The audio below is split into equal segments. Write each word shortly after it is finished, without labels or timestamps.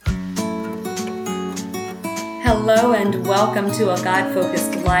Hello and welcome to A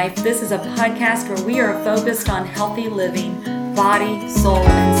God-Focused Life. This is a podcast where we are focused on healthy living, body, soul,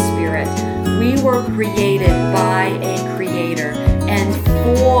 and spirit. We were created by a creator and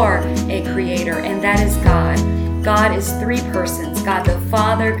for a creator, and that is God. God is three persons, God the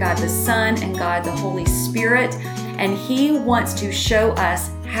Father, God the Son, and God the Holy Spirit. And He wants to show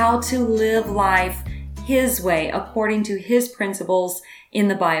us how to live life His way, according to His principles in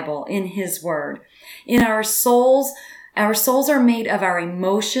the Bible, in His Word. In our souls are made of our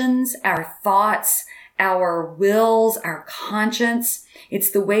emotions, our thoughts, our wills, our conscience. It's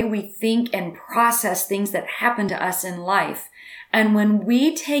the way we think and process things that happen to us in life. And when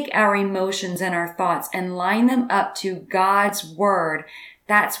we take our emotions and our thoughts and line them up to God's Word,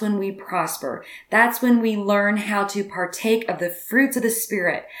 that's when we prosper. That's when we learn how to partake of the fruits of the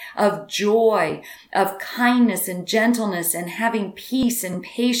Spirit, of joy, of kindness and gentleness and having peace and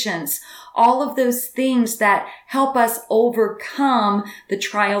patience. All of those things that help us overcome the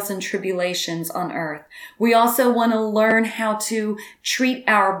trials and tribulations on earth. We also want to learn how to treat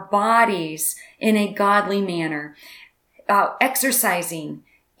our bodies in a godly manner, exercising,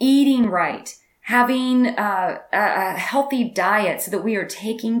 eating right, having a healthy diet so that we are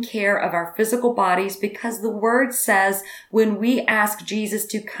taking care of our physical bodies, because the Word says when we ask Jesus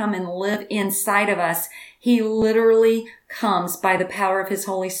to come and live inside of us, He literally comes by the power of His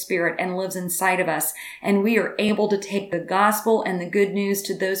Holy Spirit and lives inside of us. And we are able to take the gospel and the good news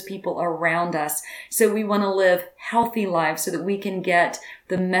to those people around us. So we want to live healthy lives so that we can get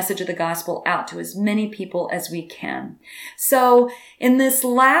the message of the gospel out to as many people as we can. So in this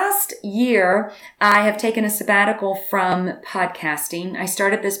last year, I have taken a sabbatical from podcasting. I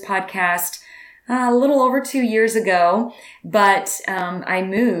started this podcast a little over 2 years ago, but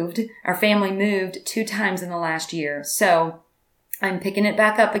our family moved 2 times in the last year. So I'm picking it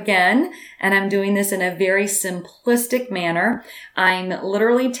back up again, and I'm doing this in a very simplistic manner. I'm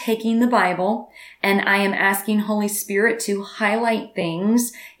literally taking the Bible, and I am asking Holy Spirit to highlight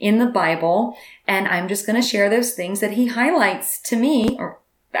things in the Bible, and I'm just going to share those things that He highlights to me, or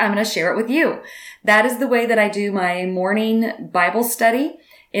I'm going to share it with you. That is the way that I do my morning Bible study.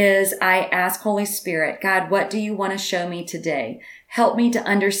 Is I ask Holy Spirit, God, what do you want to show me today? Help me to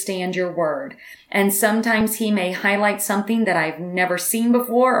understand your word. And sometimes He may highlight something that I've never seen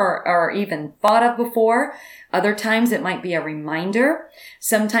before or even thought of before. Other times it might be a reminder.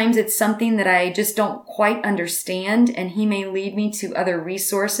 Sometimes it's something that I just don't quite understand, and He may lead me to other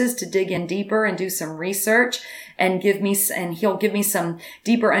resources to dig in deeper and do some research and He'll give me some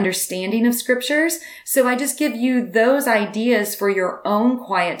deeper understanding of scriptures. So I just give you those ideas for your own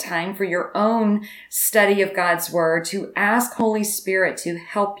quiet time, for your own study of God's word, to ask Holy Spirit to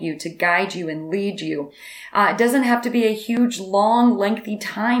help you, to guide you and lead you. It doesn't have to be a huge, long, lengthy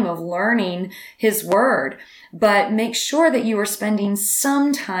time of learning His word, but make sure that you are spending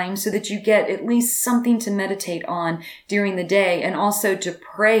some time so that you get at least something to meditate on during the day, and also to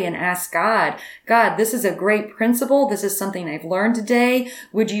pray and ask God, this is a great principle. This is something I've learned today.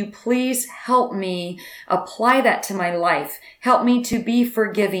 Would you please help me apply that to my life? Help me to be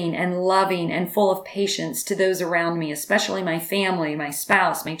forgiving and loving and full of patience to those around me, especially my family, my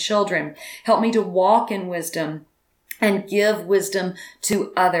spouse, my children. Help me to walk in wisdom and give wisdom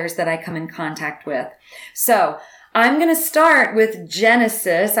to others that I come in contact with. So I'm going to start with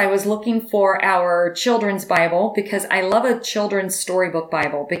Genesis. I was looking for our children's Bible because I love a children's storybook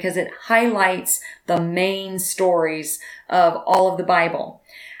Bible because it highlights the main stories of all of the Bible.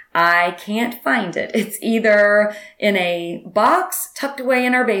 I can't find it. It's either in a box tucked away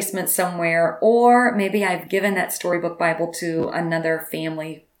in our basement somewhere, or maybe I've given that storybook Bible to another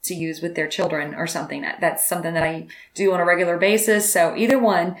family to use with their children or something. That's something that I do on a regular basis. So either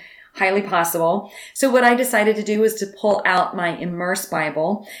one, highly possible. So what I decided to do was to pull out my Immerse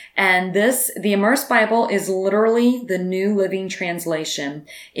Bible. And the Immerse Bible is literally the New Living Translation.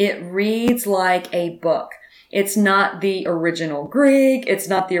 It reads like a book. It's not the original Greek. It's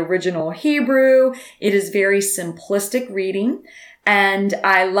not the original Hebrew. It is very simplistic reading. And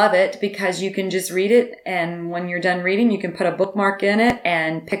I love it because you can just read it, and when you're done reading, you can put a bookmark in it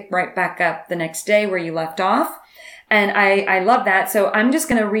and pick right back up the next day where you left off. And I love that. So I'm just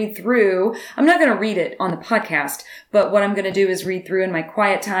going to read through. I'm not going to read it on the podcast, but what I'm going to do is read through in my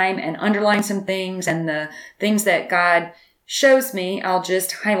quiet time and underline some things, and the things that God shows me, I'll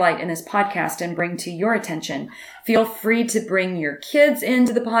just highlight in this podcast and bring to your attention. Feel free to bring your kids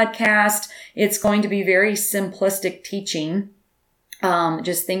into the podcast. It's going to be very simplistic teaching.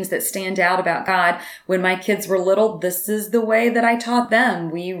 Just things that stand out about God. When my kids were little, this is the way that I taught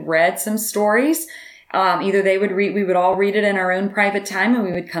them. We read some stories. Either they would read, we would all read it in our own private time, and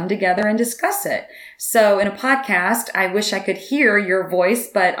we would come together and discuss it. So in a podcast, I wish I could hear your voice,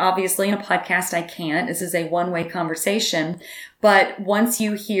 but obviously in a podcast I can't. This is a one-way conversation. But once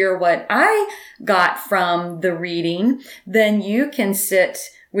you hear what I got from the reading, then you can sit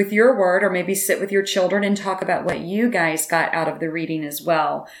with your word, or maybe sit with your children and talk about what you guys got out of the reading as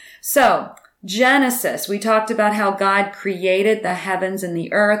well. So Genesis, we talked about how God created the heavens and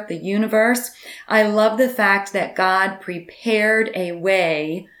the earth, the universe. I love the fact that God prepared a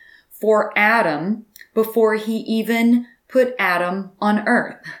way for Adam before he even put Adam on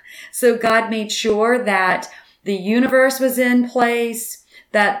earth. So God made sure that the universe was in place,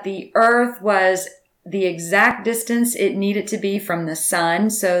 that the earth was the exact distance it needed to be from the sun,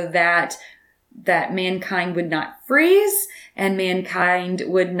 so that mankind would not freeze and mankind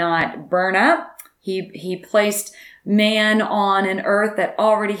would not burn up. He placed man on an earth that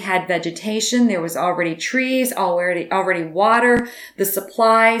already had vegetation. There was already trees, already water, the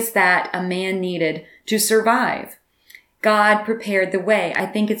supplies that a man needed to survive. God prepared the way. I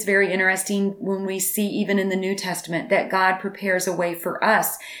think it's very interesting when we see even in the New Testament that God prepares a way for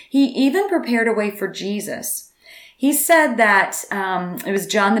us. He even prepared a way for Jesus. He said that it was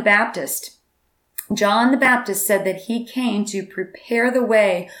John the Baptist. John the Baptist said that he came to prepare the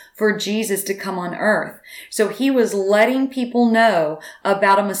way for Jesus to come on earth. So he was letting people know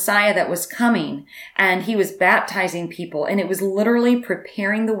about a Messiah that was coming, and he was baptizing people, and it was literally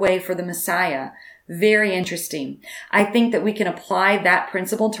preparing the way for the Messiah. Very interesting. I think that we can apply that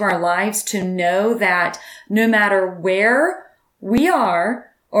principle to our lives to know that no matter where we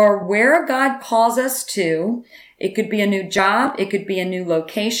are or where God calls us to, it could be a new job, it could be a new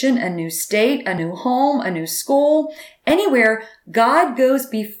location, a new state, a new home, a new school, anywhere, God goes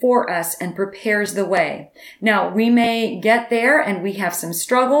before us and prepares the way. Now, we may get there and we have some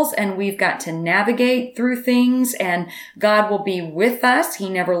struggles and we've got to navigate through things, and God will be with us. He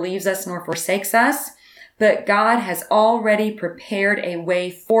never leaves us nor forsakes us. But God has already prepared a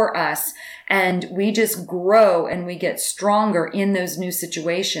way for us, and we just grow and we get stronger in those new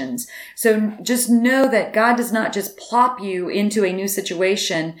situations. So just know that God does not just plop you into a new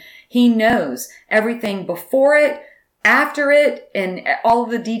situation. He knows everything before it, after it, and all of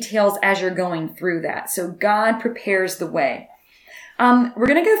the details as you're going through that. So God prepares the way. We're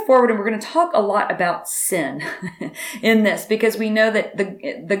going to go forward and we're going to talk a lot about sin in this, because we know that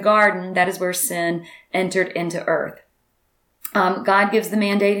the garden, that is where sin entered into earth. God gives the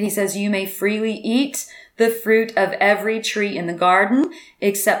mandate. He says, you may freely eat the fruit of every tree in the garden,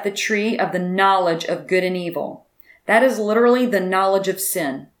 except the tree of the knowledge of good and evil. That is literally the knowledge of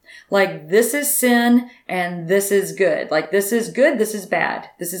sin. Like, this is sin and this is good. Like, this is good, this is bad.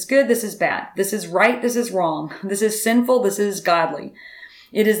 This is good, this is bad. This is right, this is wrong. This is sinful, this is godly.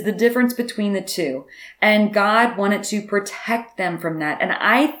 It is the difference between the two. And God wanted to protect them from that. And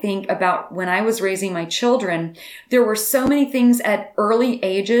I think about when I was raising my children, there were so many things at early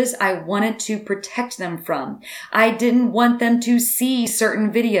ages I wanted to protect them from. I didn't want them to see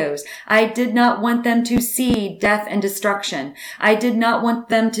certain videos. I did not want them to see death and destruction. I did not want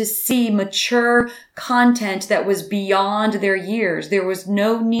them to see mature content that was beyond their years. There was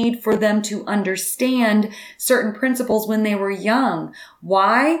no need for them to understand certain principles when they were young.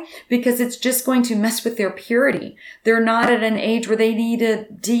 Why? Because it's just going to mess with their purity. They're not at an age where they need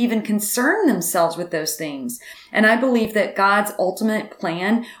to even concern themselves with those things. And I believe that God's ultimate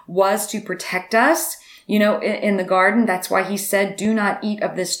plan was to protect us. You know, in the garden, that's why he said, do not eat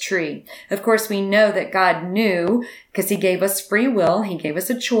of this tree. Of course, we know that God knew, because he gave us free will. He gave us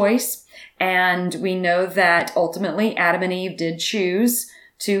a choice. And we know that ultimately Adam and Eve did choose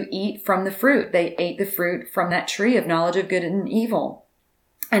to eat from the fruit. They ate the fruit from that tree of knowledge of good and evil.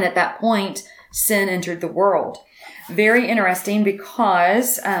 And at that point, sin entered the world. Very interesting,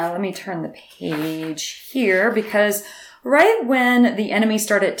 because, let me turn the page here, because right when the enemy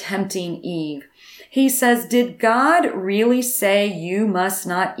started tempting Eve, he says, did God really say you must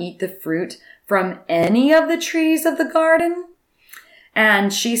not eat the fruit from any of the trees of the garden?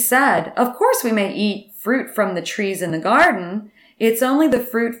 And she said, of course we may eat fruit from the trees in the garden. It's only the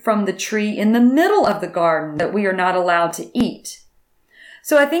fruit from the tree in the middle of the garden that we are not allowed to eat.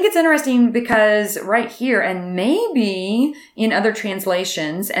 So I think it's interesting, because right here, and maybe in other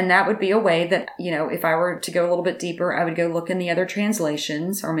translations, and that would be a way that, you know, if I were to go a little bit deeper, I would go look in the other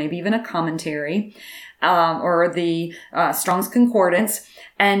translations, or maybe even a commentary, or the Strong's Concordance,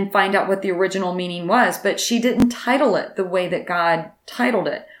 and find out what the original meaning was. But she didn't title it the way that God titled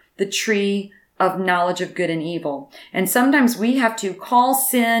it, the tree of knowledge of good and evil. And sometimes we have to call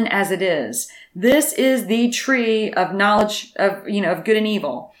sin as it is. This is the tree of knowledge of, of good and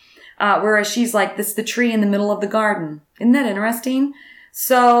evil. Whereas she's like, this is the tree in the middle of the garden. Isn't that interesting?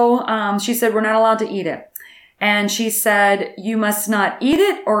 So, she said, we're not allowed to eat it. And she said, you must not eat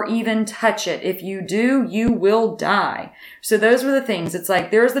it or even touch it. If you do, you will die. So those were the things. It's like,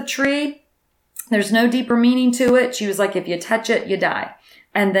 there's the tree. There's no deeper meaning to it. She was like, if you touch it, you die.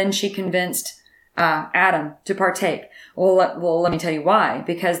 And then she convinced Adam to partake. Well, let me tell you why.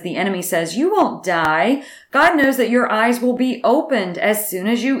 Because the enemy says, you won't die. God knows that your eyes will be opened as soon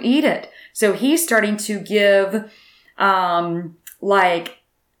as you eat it. So he's starting to give, I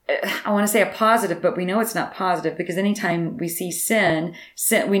want to say a positive, but we know it's not positive because anytime we see sin,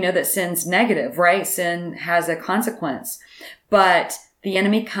 we know that sin's negative, right? Sin has a consequence. But the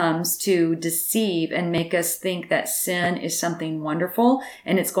enemy comes to deceive and make us think that sin is something wonderful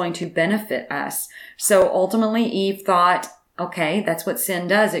and it's going to benefit us. So ultimately Eve thought, okay, that's what sin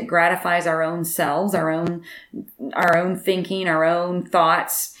does. It gratifies our own selves, our own thinking, our own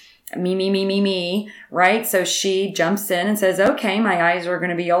thoughts. Me, right? So she jumps in and says, okay, my eyes are going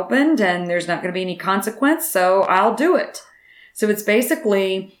to be opened and there's not going to be any consequence, so I'll do it. So it's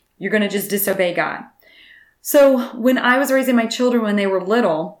basically, you're going to just disobey God. So when I was raising my children when they were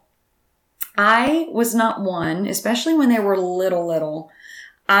little, I was not one, especially when they were little,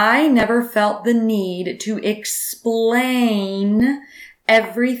 I never felt the need to explain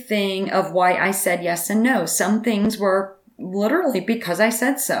everything of why I said yes and no. Some things were literally because I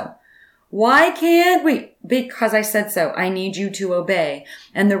said so. Why can't we? Because I said so. I need you to obey.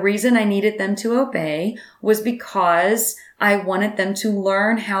 And the reason I needed them to obey was because I wanted them to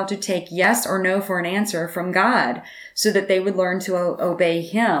learn how to take yes or no for an answer from God so that they would learn to obey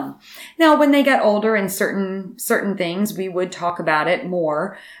Him. Now, when they got older and certain things, we would talk about it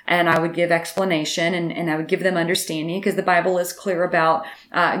more and I would give explanation and I would give them understanding because the Bible is clear about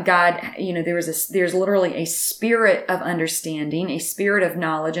God. You know, there's literally a spirit of understanding, a spirit of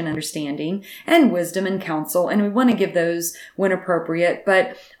knowledge and understanding and wisdom and counsel. And we want to give those when appropriate.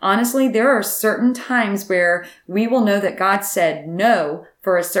 But honestly, there are certain times where we will know that God said no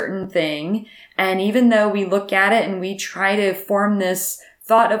for a certain thing. And even though we look at it and we try to form this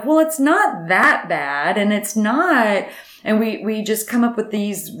thought of, well, it's not that bad and it's not, and we just come up with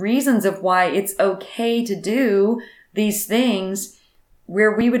these reasons of why it's okay to do these things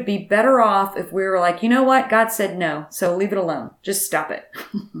where we would be better off if we were like, you know what? God said no, so leave it alone. Just stop it.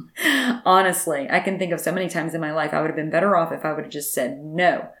 Honestly, I can think of so many times in my life I would have been better off if I would have just said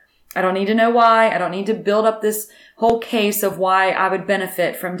no. I don't need to know why. I don't need to build up this whole case of why I would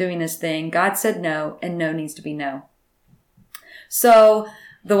benefit from doing this thing. God said no, and no needs to be no. So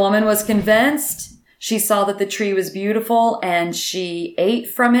the woman was convinced. She saw that the tree was beautiful and she ate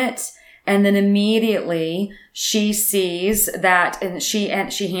from it. And then immediately she sees that and she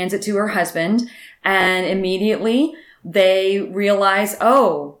hands it to her husband and immediately they realize,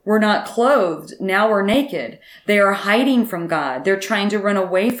 oh, we're not clothed. Now we're naked. They are hiding from God. They're trying to run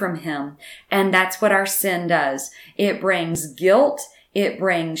away from Him. And that's what our sin does. It brings guilt. It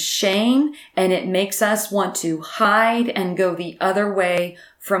brings shame and it makes us want to hide and go the other way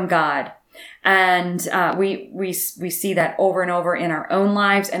from God. And we see that over and over in our own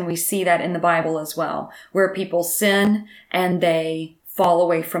lives, and we see that in the Bible as well, where people sin and they fall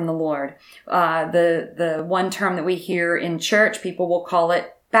away from the Lord. The one term that we hear in church, people will call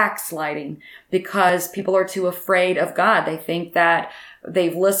it backsliding because people are too afraid of God. They think that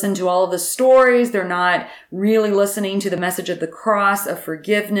they've listened to all of the stories. They're not really listening to the message of the cross of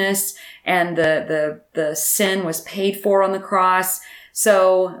forgiveness and the sin was paid for on the cross.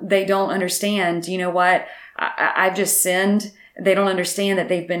 So they don't understand, you know what? I've just sinned. They don't understand that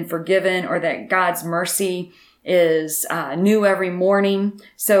they've been forgiven or that God's mercy is new every morning.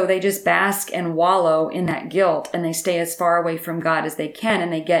 So they just bask and wallow in that guilt and they stay as far away from God as they can.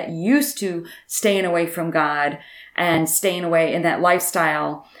 And they get used to staying away from God and staying away in that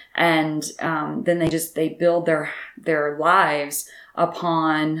lifestyle. And then they build their lives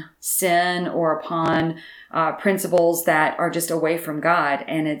upon sin or upon principles that are just away from God.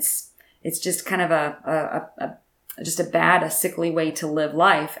 And it's just kind of a sickly way to live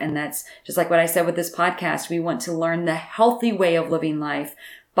life. And that's just like what I said with this podcast. We want to learn the healthy way of living life,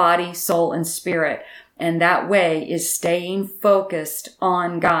 body, soul, and spirit. And that way is staying focused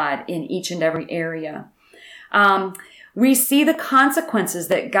on God in each and every area. We see the consequences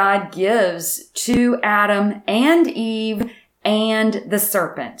that God gives to Adam and Eve and the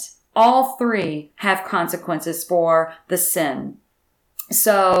serpent. All three have consequences for the sin.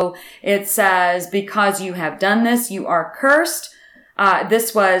 So it says, because you have done this, you are cursed.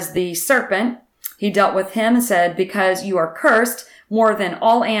 This was the serpent. He dealt with him and said, because you are cursed more than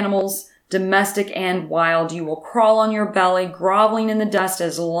all animals, domestic and wild. You will crawl on your belly, groveling in the dust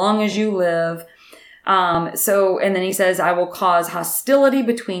as long as you live. And then he says, I will cause hostility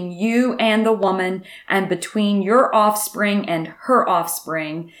between you and the woman, and between your offspring and her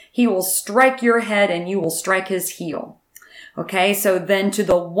offspring. He will strike your head and you will strike his heel. Okay, so then to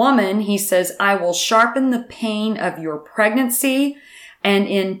the woman, he says, I will sharpen the pain of your pregnancy, and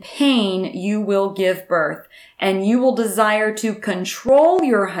in pain you will give birth, and you will desire to control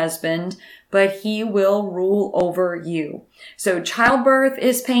your husband, but he will rule over you. So childbirth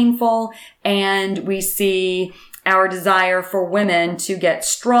is painful, and we see our desire for women to get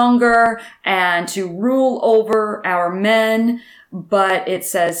stronger and to rule over our men, but it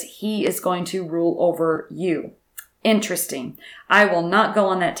says he is going to rule over you. Interesting. I will not go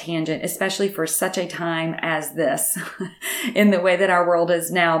on that tangent, especially for such a time as this, in the way that our world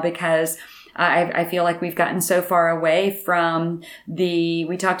is now, because I feel like we've gotten so far away from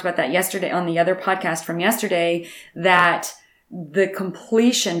we talked about that yesterday on the other podcast from yesterday, that the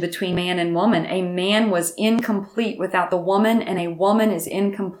completion between man and woman, a man was incomplete without the woman, and a woman is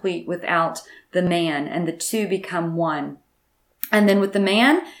incomplete without the man, and the two become one. And then with the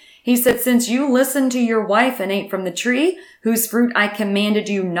man, he said, since you listened to your wife and ate from the tree whose fruit I commanded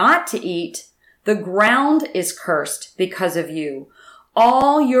you not to eat, the ground is cursed because of you.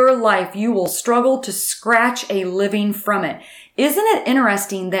 All your life you will struggle to scratch a living from it. Isn't it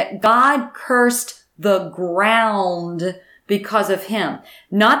interesting that God cursed the ground because of him?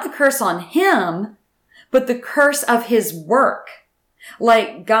 Not the curse on him, but the curse of his work.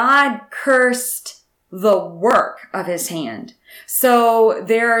 Like God cursed the work of his hand. So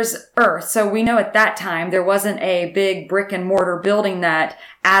there's earth. So we know at that time there wasn't a big brick and mortar building that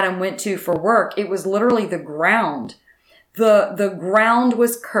Adam went to for work. It was literally the ground. The ground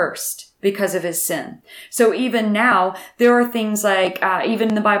was cursed because of his sin. So even now there are things like, even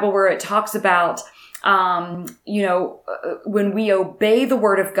in the Bible where it talks about, when we obey the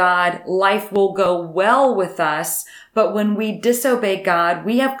word of God, life will go well with us. But when we disobey God,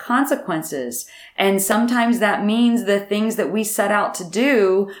 we have consequences. And sometimes that means the things that we set out to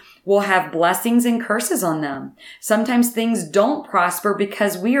do will have blessings and curses on them. Sometimes things don't prosper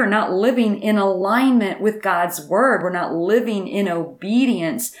because we are not living in alignment with God's word. We're not living in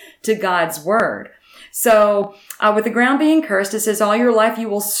obedience to God's word. So with the ground being cursed, it says, all your life you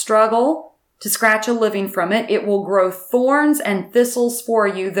will struggle to scratch a living from it. It will grow thorns and thistles for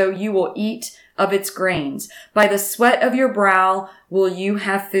you, though you will eat of its grains. By the sweat of your brow will you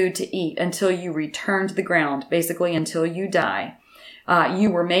have food to eat until you return to the ground, basically until you die. You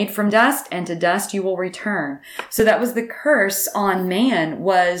were made from dust, and to dust you will return. So that was the curse on man,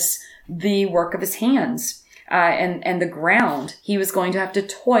 was the work of his hands, and the ground. He was going to have to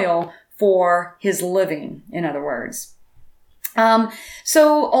toil for his living, in other words.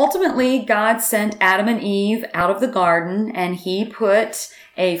 So ultimately God sent Adam and Eve out of the garden, and he put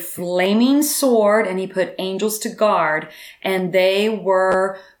a flaming sword and he put angels to guard, and they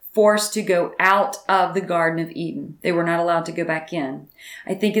were forced to go out of the Garden of Eden. They were not allowed to go back in.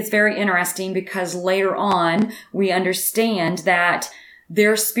 I think it's very interesting because later on we understand that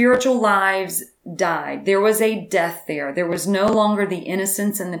their spiritual lives died. There was a death there. There was no longer the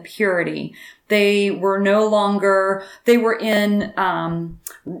innocence and the purity. They were in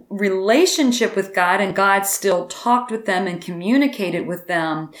relationship with God, and God still talked with them and communicated with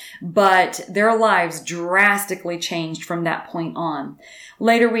them, but their lives drastically changed from that point on.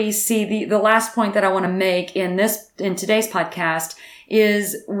 Later we see the last point that I want to make in today's podcast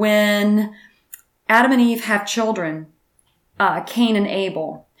is when Adam and Eve have children, Cain and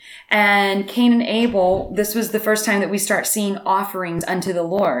Abel. And Cain and Abel, this was the first time that we start seeing offerings unto the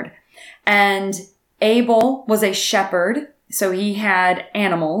Lord. And Abel was a shepherd, so he had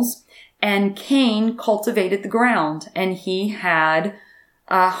animals, and Cain cultivated the ground, and he had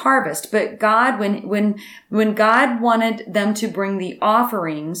a harvest. But God, when God wanted them to bring the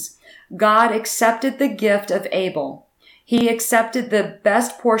offerings, God accepted the gift of Abel. He accepted the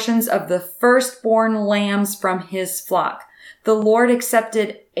best portions of the firstborn lambs from his flock. The Lord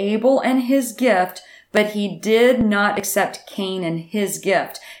accepted Abel and his gift, but he did not accept Cain and his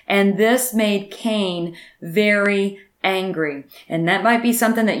gift. And this made Cain very angry. And that might be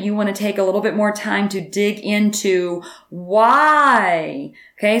something that you want to take a little bit more time to dig into. Why?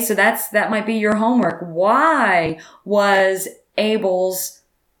 Okay, so that might be your homework. Why was Abel's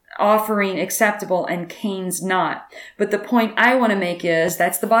offering acceptable and Cain's not? But the point I want to make is,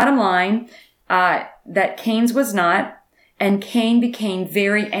 that's the bottom line, that Cain's was not. And Cain became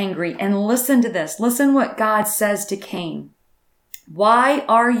very angry. And listen to this. Listen what God says to Cain. Why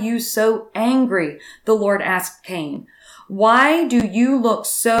are you so angry? The Lord asked Cain. Why do you look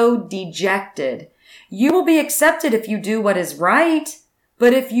so dejected? You will be accepted if you do what is right.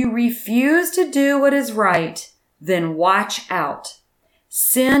 But if you refuse to do what is right, then watch out.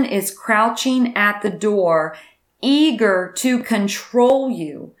 Sin is crouching at the door, eager to control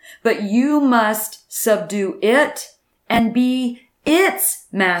you, but you must subdue it and be its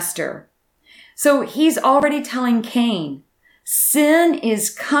master. So he's already telling Cain, sin is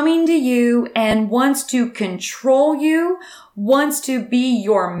coming to you and wants to control you, wants to be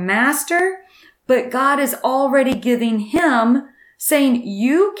your master, but God is already giving him, saying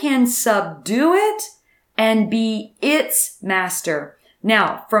you can subdue it and be its master.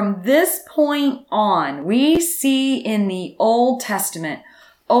 Now, from this point on, we see in the Old Testament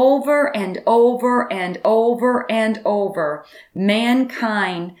over and over and over and over,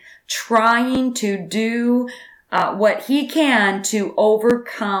 mankind trying to do what he can to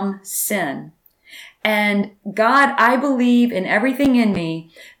overcome sin. And God, I believe in everything in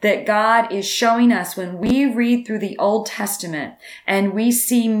me that God is showing us when we read through the Old Testament and we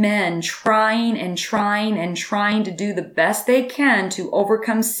see men trying to do the best they can to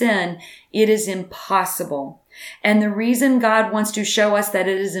overcome sin, it is impossible. And the reason God wants to show us that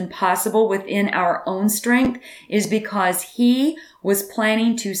it is impossible within our own strength is because he was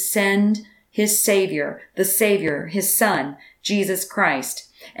planning to send his Savior, his Son, Jesus Christ.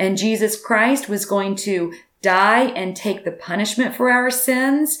 And Jesus Christ was going to die and take the punishment for our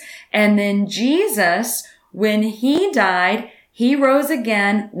sins. And then Jesus, when he died, he rose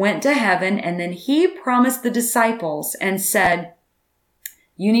again, went to heaven, and then he promised the disciples and said,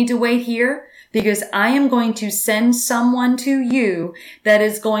 you need to wait here because I am going to send someone to you that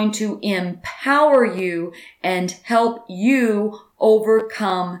is going to empower you and help you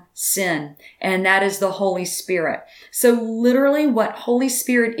overcome sin. And that is the Holy Spirit. So literally what Holy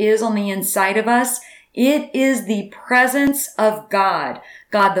Spirit is on the inside of us, it is the presence of God.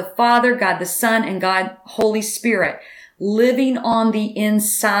 God the Father, God the Son, and God Holy Spirit living on the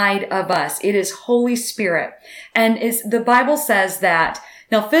inside of us. It is Holy Spirit. And the Bible says that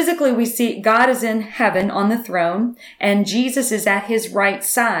now physically we see God is in heaven on the throne and Jesus is at his right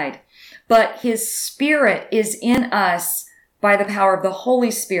side, but his Spirit is in us by the power of the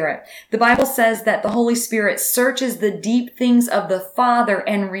Holy Spirit. The Bible says that the Holy Spirit searches the deep things of the Father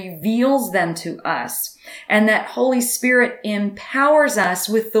and reveals them to us. And that Holy Spirit empowers us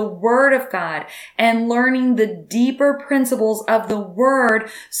with the Word of God and learning the deeper principles of the Word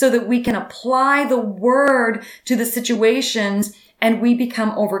so that we can apply the Word to the situations and we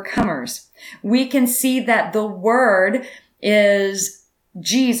become overcomers. We can see that the Word is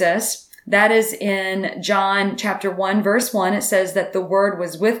Jesus. That is in John chapter 1 verse 1. It says that the Word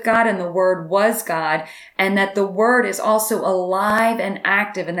was with God and the Word was God, and that the Word is also alive and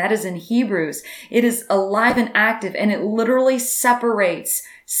active. And that is in Hebrews. It is alive and active, and it literally separates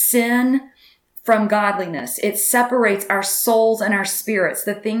sin from godliness. It separates our souls and our spirits,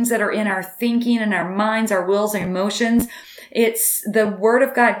 the things that are in our thinking and our minds, our wills and emotions. It's the Word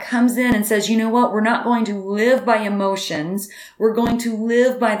of God comes in and says, you know what? We're not going to live by emotions. We're going to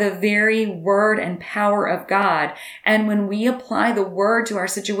live by the very Word and power of God. And when we apply the Word to our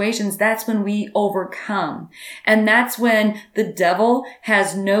situations, that's when we overcome. And that's when the devil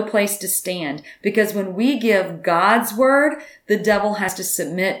has no place to stand. Because when we give God's Word, the devil has to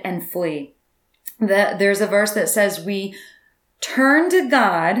submit and flee. There's a verse that says we turn to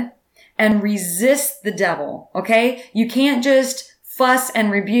God and resist the devil, okay? You can't just fuss and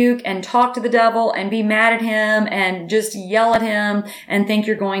rebuke and talk to the devil and be mad at him and just yell at him and think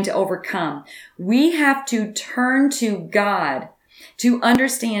you're going to overcome. We have to turn to God to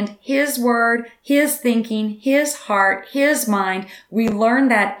understand His Word, His thinking, His heart, His mind. We learn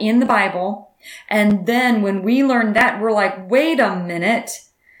that in the Bible. And then when we learn that, we're like, wait a minute.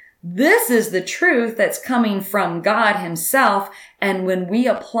 This is the truth that's coming from God Himself. And when we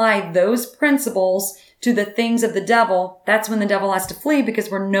apply those principles to the things of the devil, that's when the devil has to flee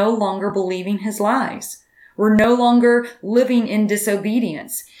because we're no longer believing his lies. We're no longer living in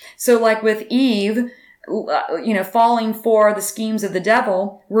disobedience. So like with Eve, falling for the schemes of the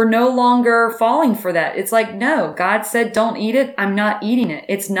devil, we're no longer falling for that. It's like, no, God said, don't eat it. I'm not eating it.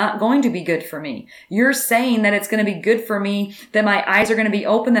 It's not going to be good for me. You're saying that it's going to be good for me, that my eyes are going to be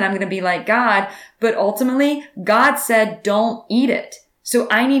open, that I'm going to be like God. But ultimately, God said, don't eat it. So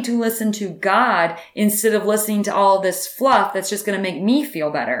I need to listen to God instead of listening to all this fluff that's just going to make me feel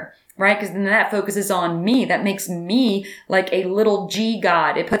better. Right? Because then that focuses on me. That makes me like a little G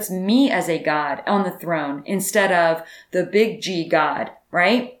God. It puts me as a God on the throne instead of the big G God,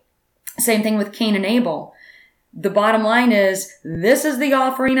 right? Same thing with Cain and Abel. the bottom line is, this is the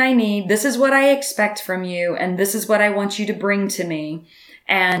offering I need. This is what I expect from you. And this is what I want you to bring to me.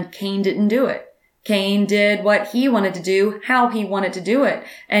 And Cain didn't do it. Cain did what he wanted to do, how he wanted to do it.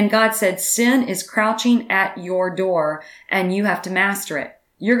 And God said, sin is crouching at your door and you have to master it.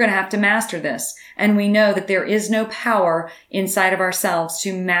 You're going to have to master this. And we know that there is no power inside of ourselves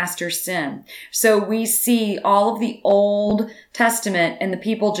to master sin. So we see all of the Old Testament and the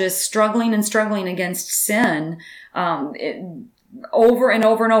people just struggling and struggling against sin, over and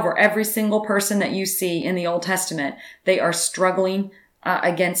over and over. Every single person that you see in the Old Testament, they are struggling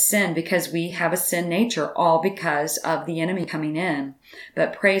against sin because we have a sin nature, all because of the enemy coming in.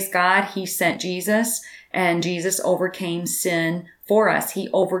 But praise God, he sent Jesus, and Jesus overcame sin for us. He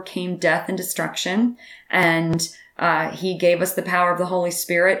overcame death and destruction, and he gave us the power of the Holy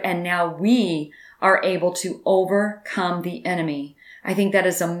Spirit, and now we are able to overcome the enemy. I think that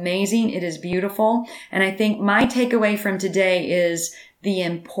is amazing. It is beautiful. And I think my takeaway from today is the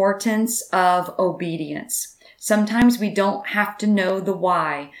importance of obedience. Sometimes we don't have to know the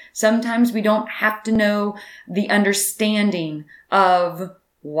why. Sometimes we don't have to know the understanding of,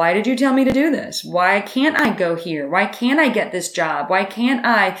 why did you tell me to do this? Why can't I go here? Why can't I get this job? Why can't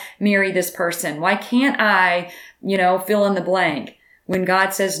I marry this person? Why can't I, fill in the blank? When God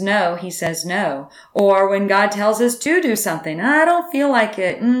says no, he says no. Or when God tells us to do something, I don't feel like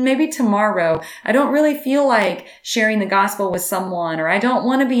it. Maybe tomorrow. I don't really feel like sharing the gospel with someone, or I don't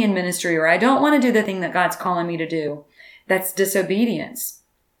want to be in ministry, or I don't want to do the thing that God's calling me to do. That's disobedience.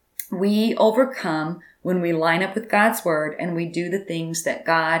 We overcome when we line up with God's word and we do the things that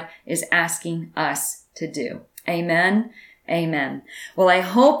God is asking us to do. Amen. Amen. Well, I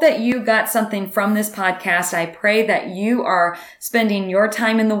hope that you got something from this podcast. I pray that you are spending your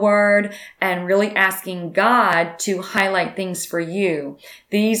time in the Word and really asking God to highlight things for you.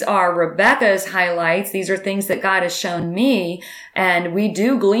 These are Rebecca's highlights. These are things that God has shown me, and we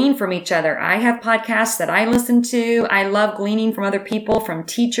do glean from each other. I have podcasts that I listen to. I love gleaning from other people, from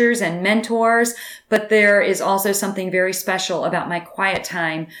teachers and mentors, but there is also something very special about my quiet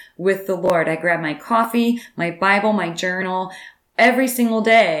time with the Lord. I grab my coffee, my Bible, my journal every single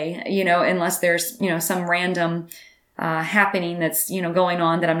day, unless there's, some random happening that's, going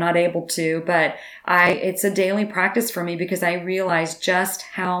on that I'm not able to. But it's a daily practice for me because I realize just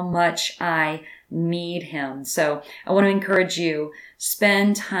how much I need him. So I want to encourage you,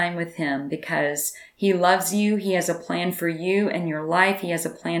 spend time with him because he loves you. He has a plan for you and your life. He has a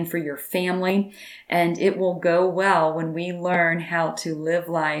plan for your family, and it will go well when we learn how to live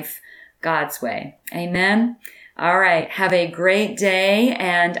life God's way. Amen. All right. Have a great day.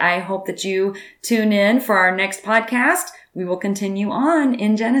 And I hope that you tune in for our next podcast. We will continue on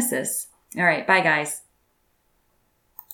in Genesis. All right. Bye, guys.